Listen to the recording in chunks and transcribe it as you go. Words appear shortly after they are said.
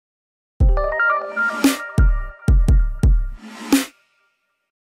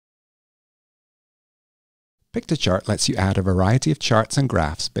Piktochart lets you add a variety of charts and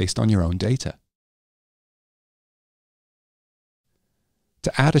graphs based on your own data.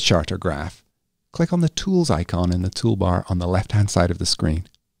 To add a chart or graph, click on the Tools icon in the toolbar on the left-hand side of the screen.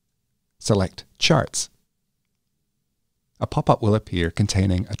 Select Charts. A pop-up will appear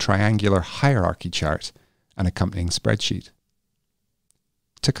containing a triangular hierarchy chart and accompanying spreadsheet.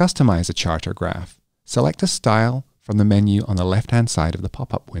 To customize a chart or graph, select a style from the menu on the left-hand side of the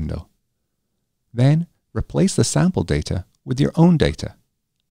pop-up window. Then, replace the sample data with your own data.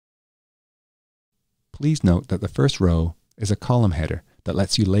 Please note that the first row is a column header that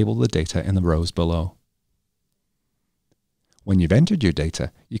lets you label the data in the rows below. When you've entered your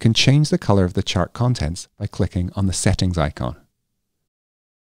data, you can change the color of the chart contents by clicking on the Settings icon.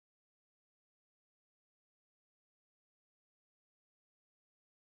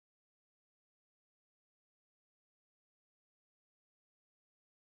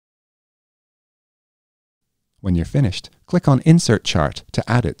 When you're finished, click on Insert Chart to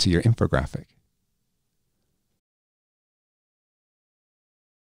add it to your infographic.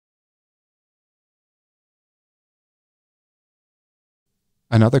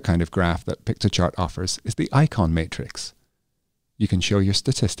 Another kind of graph that Piktochart offers is the icon matrix. You can show your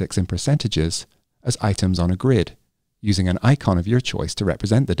statistics in percentages as items on a grid, using an icon of your choice to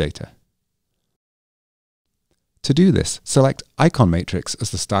represent the data. To do this, select Icon Matrix as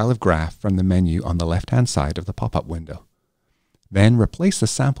the style of graph from the menu on the left-hand side of the pop-up window. Then replace the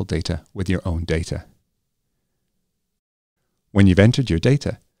sample data with your own data. When you've entered your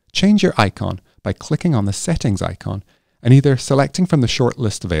data, change your icon by clicking on the Settings icon and either selecting from the short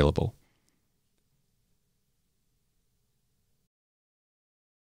list available,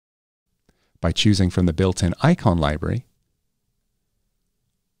 by choosing from the built-in icon library,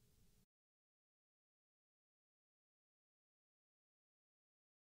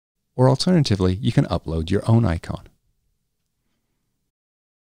 or alternatively, you can upload your own icon.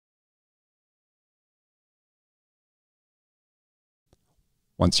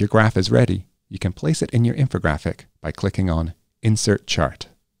 Once your graph is ready, you can place it in your infographic by clicking on Insert Chart.